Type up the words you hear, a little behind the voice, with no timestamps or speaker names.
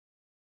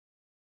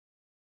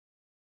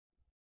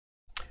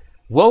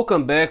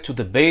Welcome back to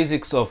the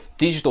basics of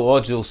digital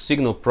audio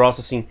signal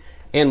processing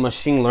and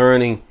machine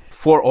learning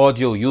for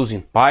audio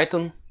using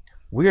Python.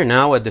 We are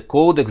now at the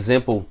code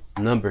example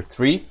number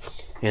 3,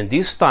 and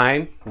this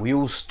time we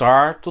will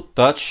start to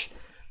touch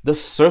the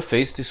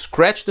surface, to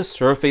scratch the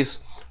surface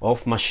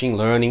of machine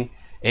learning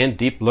and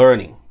deep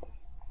learning.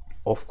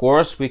 Of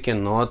course, we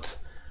cannot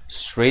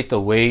straight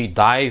away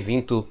dive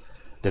into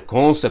the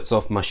concepts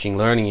of machine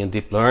learning and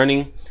deep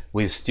learning.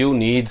 We still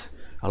need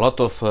a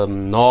lot of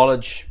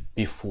knowledge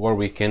before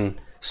we can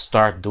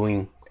start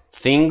doing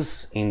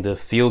things in the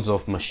fields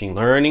of machine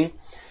learning.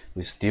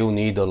 We still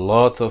need a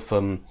lot of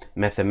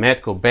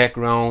mathematical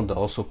background,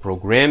 also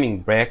programming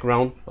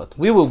background, but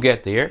we will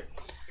get there.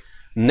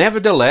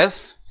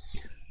 Nevertheless,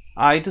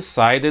 I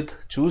decided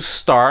to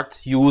start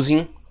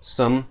using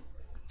some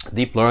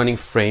deep learning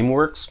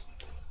frameworks,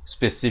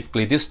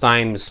 specifically this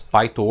time is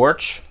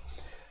PyTorch,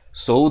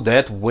 so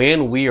that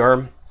when we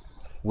are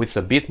with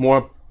a bit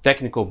more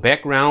technical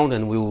background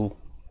and we will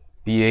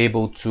be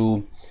able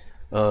to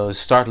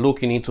start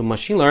looking into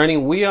machine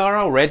learning, we are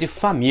already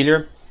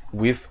familiar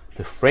with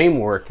the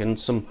framework and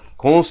some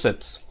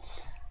concepts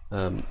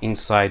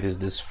inside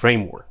this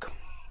framework.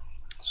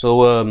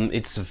 So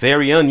it's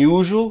very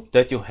unusual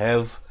that you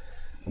have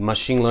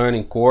machine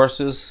learning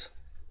courses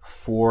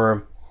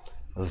for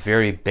a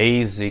very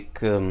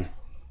basic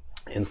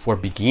and for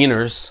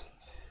beginners.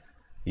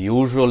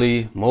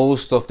 Usually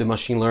most of the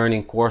machine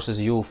learning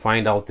courses you will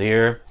find out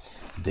there,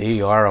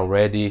 they are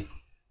already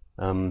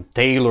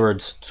tailored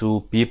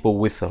to people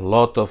with a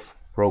lot of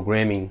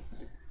programming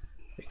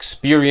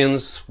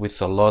experience,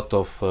 with a lot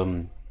of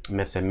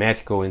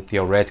mathematical and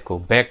theoretical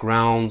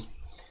background.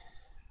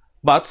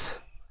 But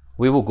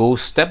we will go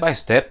step by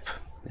step,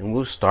 and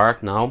we'll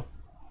start now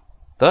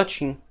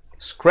touching,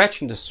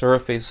 scratching the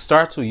surface,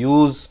 start to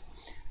use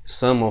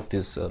some of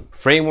these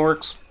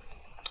frameworks,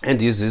 and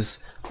this is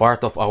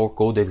part of our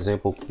code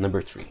example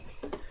number 3.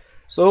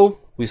 So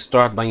we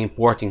start by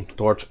importing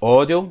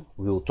TorchAudio.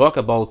 We will talk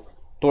about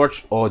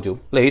TorchAudio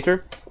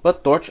later,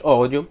 but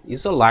TorchAudio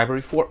is a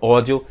library for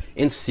audio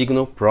and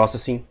signal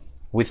processing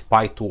with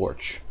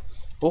PyTorch.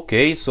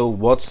 Okay, so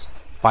what's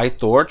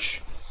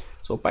PyTorch?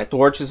 So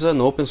PyTorch is an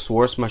open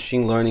source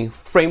machine learning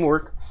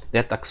framework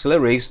that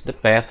accelerates the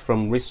path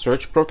from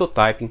research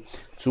prototyping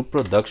to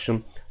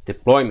production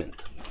deployment.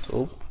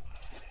 So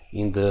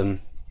in the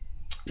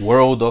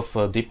world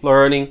of deep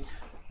learning,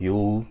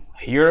 you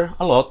hear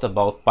a lot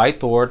about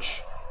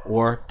PyTorch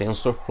or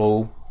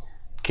TensorFlow,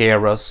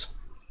 Keras.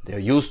 There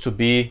used to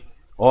be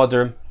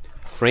other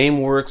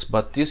frameworks,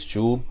 but these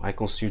two I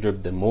consider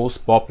the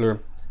most popular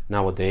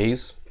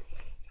nowadays.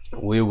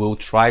 We will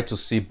try to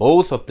see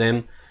both of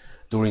them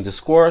during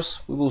this course.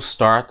 We will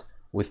start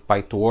with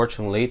PyTorch,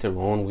 and later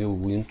on we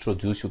will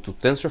introduce you to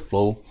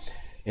TensorFlow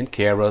and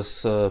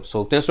Keras.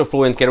 So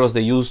TensorFlow and Keras,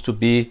 they used to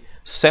be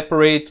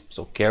separate.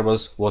 So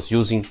Keras was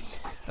using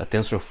a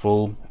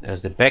TensorFlow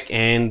as the back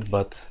end,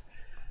 but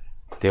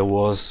there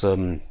was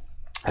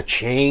a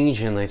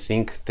change, and I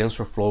think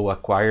TensorFlow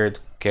acquired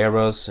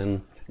Keras,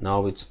 and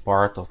now it's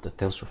part of the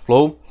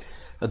TensorFlow.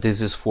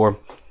 This is for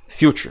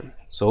future.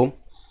 So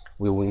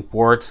we will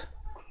import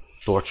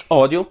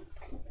TorchAudio.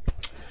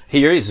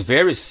 Here is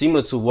very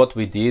similar to what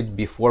we did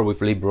before with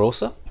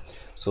Librosa.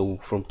 So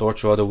from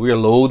TorchAudio we are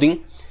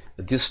loading.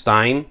 This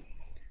time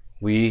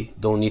we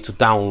don't need to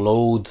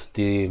download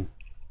the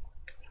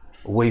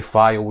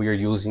Wavefile we are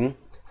using.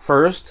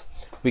 First,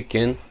 we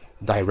can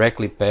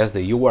directly pass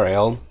the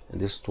URL,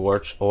 and this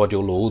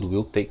TorchAudio load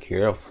will take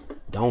care of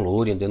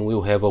downloading, and then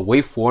we'll have a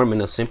waveform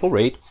and a sample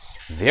rate,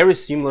 very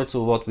similar to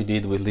what we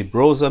did with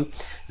Librosa,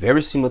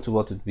 very similar to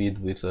what we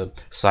did with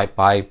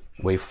SciPy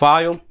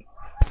Wavefile.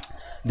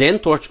 Then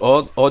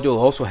TorchAudio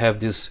also have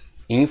this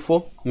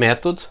info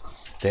method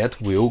that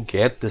will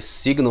get the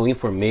signal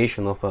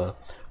information of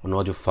an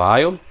audio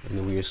file,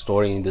 and we are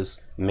storing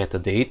this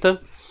metadata.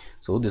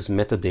 So this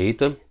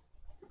metadata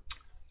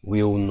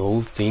will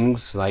know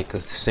things like a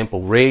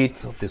sample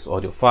rate of this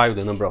audio file,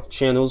 the number of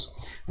channels,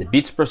 the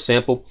bits per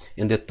sample,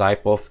 and the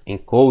type of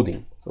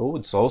encoding. So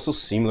it's also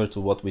similar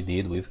to what we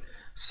did with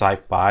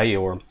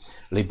SciPy or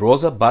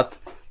Librosa, but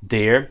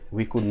there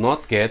we could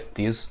not get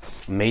this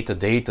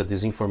metadata,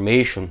 this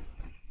information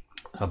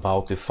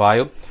about the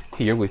file.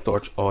 Here with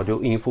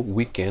TorchAudio info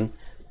we can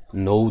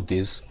know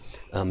this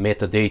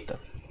metadata.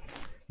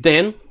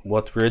 Then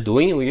what we're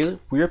doing,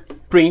 we're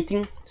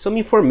printing some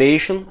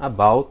information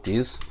about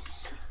this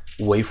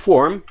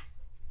waveform.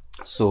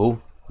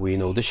 So we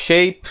know the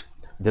shape,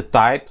 the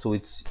type, so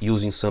it's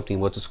using something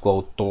what is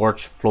called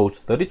torch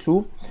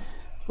float32.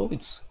 So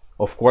it's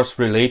of course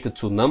related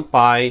to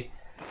NumPy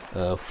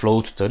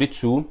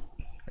float32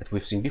 that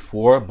we've seen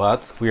before,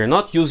 but we are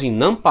not using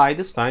NumPy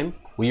this time.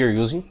 We are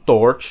using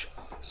Torch.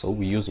 So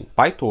we're using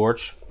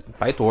PyTorch.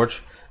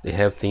 PyTorch, they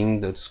have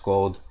thing that's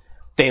called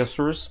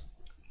tensors.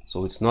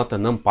 So it's not a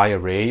NumPy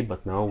array,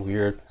 but now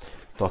we're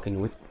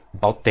talking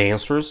about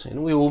tensors,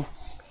 and we will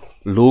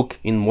look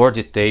in more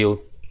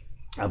detail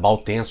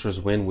about tensors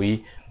when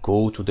we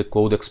go to the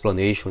code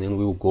explanation and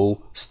we'll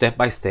go step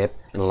by step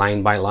and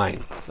line by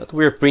line. But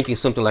we're printing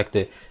something like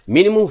the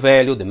minimum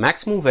value, the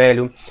maximum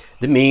value,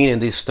 the mean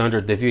and the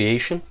standard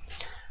deviation.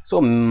 So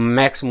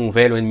maximum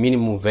value and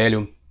minimum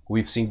value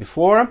we've seen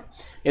before,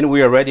 and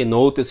we already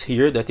noticed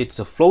here that it's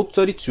a float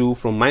 32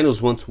 from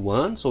 -1 to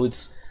 1, so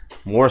it's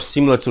more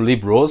similar to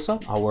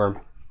libRosa,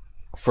 our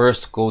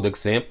first code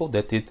example,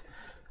 that it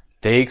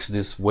takes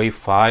this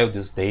Wavefile,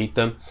 this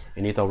data,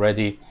 and it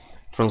already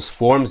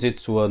transforms it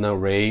to an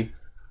array,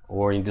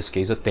 or in this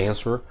case a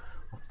tensor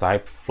of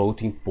type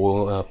floating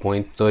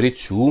point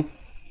 32,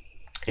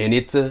 and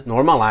it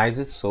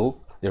normalizes, so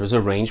there is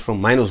a range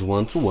from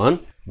 -1 to 1.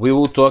 We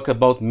will talk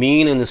about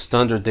mean and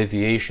standard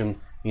deviation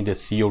in the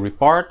theory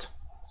part.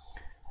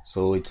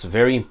 So it's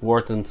very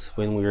important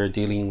when we are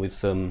dealing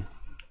with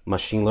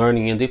machine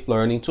learning and deep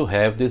learning to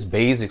have these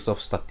basics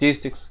of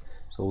statistics.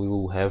 So we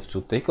will have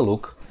to take a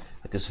look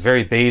at this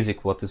very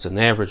basic, what is an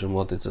average and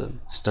what is a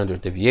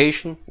standard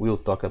deviation. We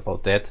will talk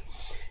about that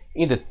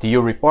in the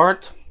theory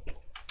part.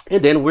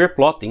 And then we're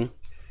plotting.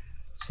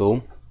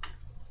 So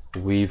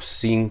we've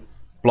seen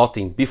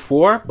plotting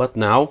before, but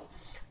now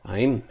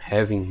I'm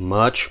having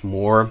much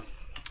more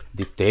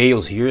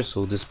details here,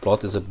 so this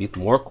plot is a bit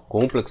more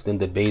complex than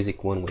the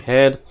basic one we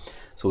had.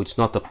 So it's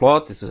not a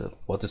plot, it's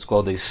what is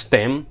called a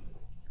stem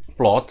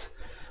plot.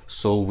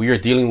 So we are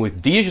dealing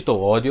with digital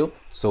audio,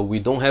 so we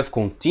don't have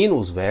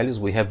continuous values,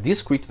 we have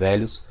discrete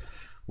values.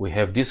 We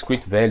have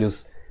discrete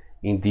values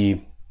in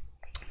the,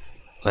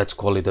 let's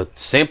call it a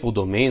sample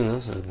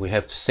domain. We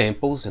have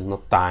samples and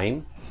not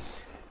time,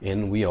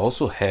 and we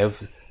also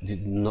have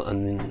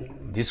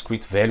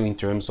discrete value in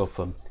terms of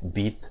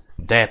bit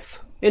depth.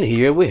 And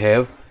here we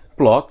have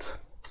plot,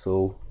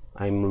 so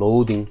I'm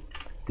loading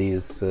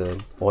this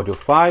audio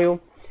file,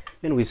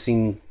 and we've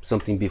seen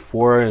something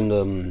before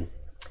in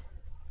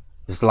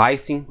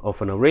slicing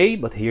of an array,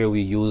 but here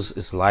we use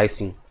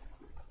slicing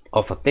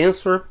of a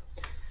tensor,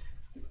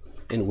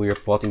 and we are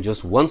plotting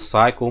just one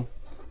cycle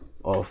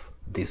of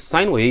this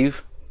sine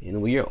wave,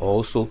 and we are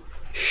also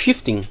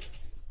shifting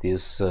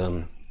this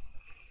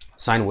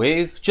sine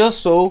wave,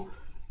 just so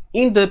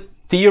in the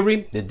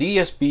theory, the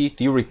DSP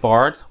theory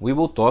part, we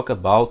will talk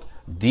about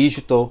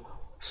digital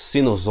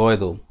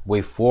sinusoidal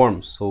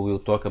waveforms. So we'll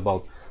talk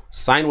about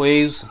sine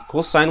waves,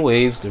 cosine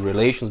waves, the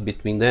relations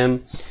between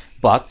them,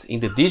 but in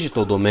the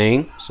digital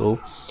domain. So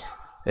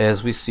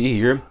as we see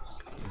here,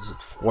 the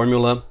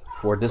formula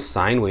for the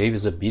sine wave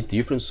is a bit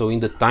different. So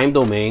in the time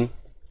domain,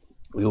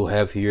 we will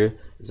have here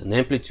is an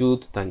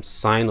amplitude times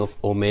sine of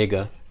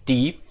omega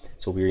t.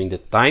 So we're in the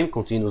time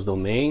continuous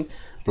domain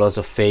plus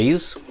a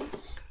phase.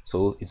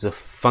 So it's a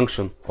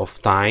function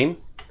of time,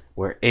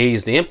 where a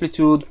is the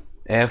amplitude,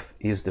 f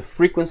is the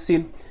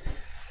frequency,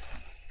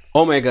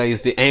 omega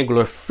is the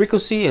angular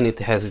frequency, and it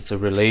has its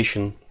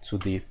relation to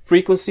the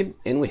frequency,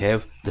 and we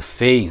have the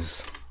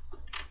phase.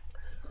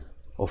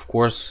 Of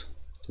course,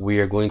 we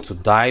are going to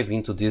dive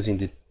into this in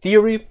the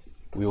theory.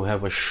 We will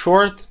have a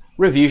short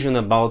revision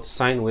about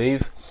sine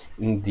wave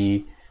in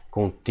the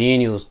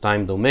continuous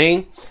time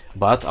domain,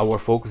 but our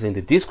focus in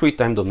the discrete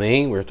time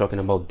domain, we're talking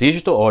about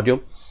digital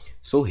audio.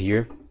 So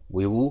here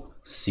we will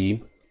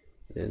see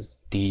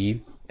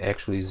t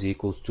actually is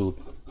equal to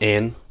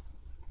n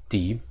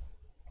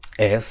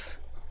ts.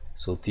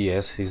 So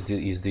ts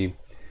is the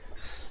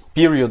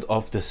period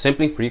of the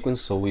sampling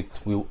frequency, so it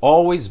will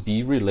always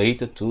be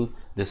related to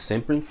the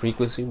sampling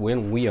frequency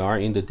when we are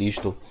in the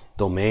digital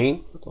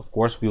domain. But of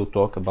course, we will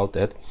talk about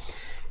that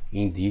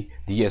in the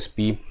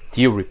DSP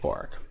theory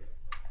part.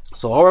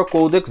 So our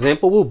code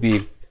example will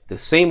be the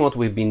same what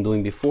we've been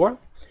doing before.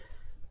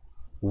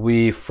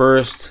 We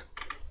first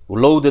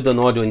loaded an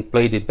audio and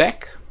played it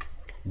back.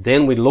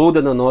 Then we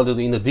loaded an audio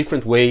in a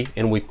different way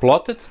and we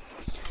plotted.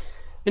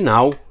 And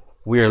now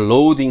we are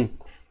loading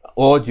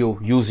audio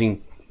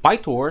using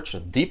PyTorch, a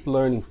deep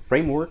learning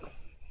framework,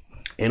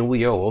 and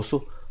we are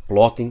also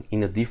plotting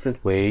in a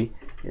different way,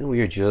 and we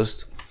are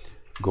just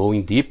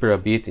going deeper a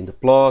bit in the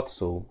plot.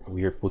 So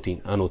we are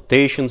putting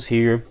annotations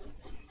here,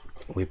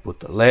 we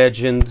put a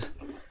legend.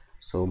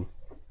 So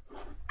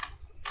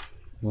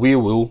we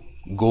will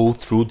go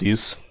through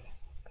this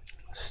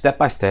step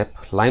by step,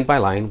 line by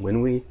line,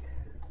 when we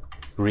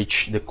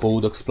reach the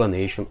code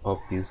explanation of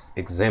this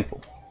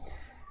example.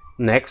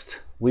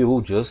 Next, we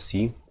will just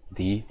see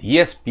the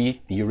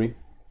DSP theory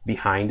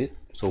behind it.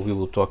 So we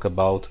will talk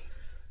about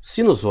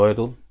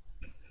sinusoidal,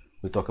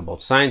 we talk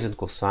about sines and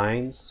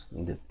cosines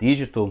in the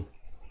digital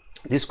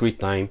discrete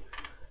time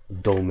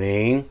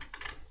domain,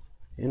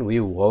 and we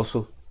will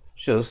also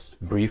just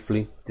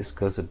briefly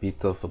discuss a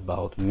bit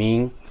about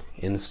mean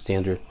and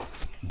standard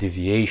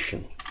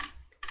deviation.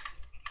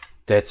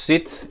 That's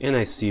it, and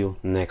I see you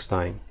next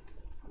time.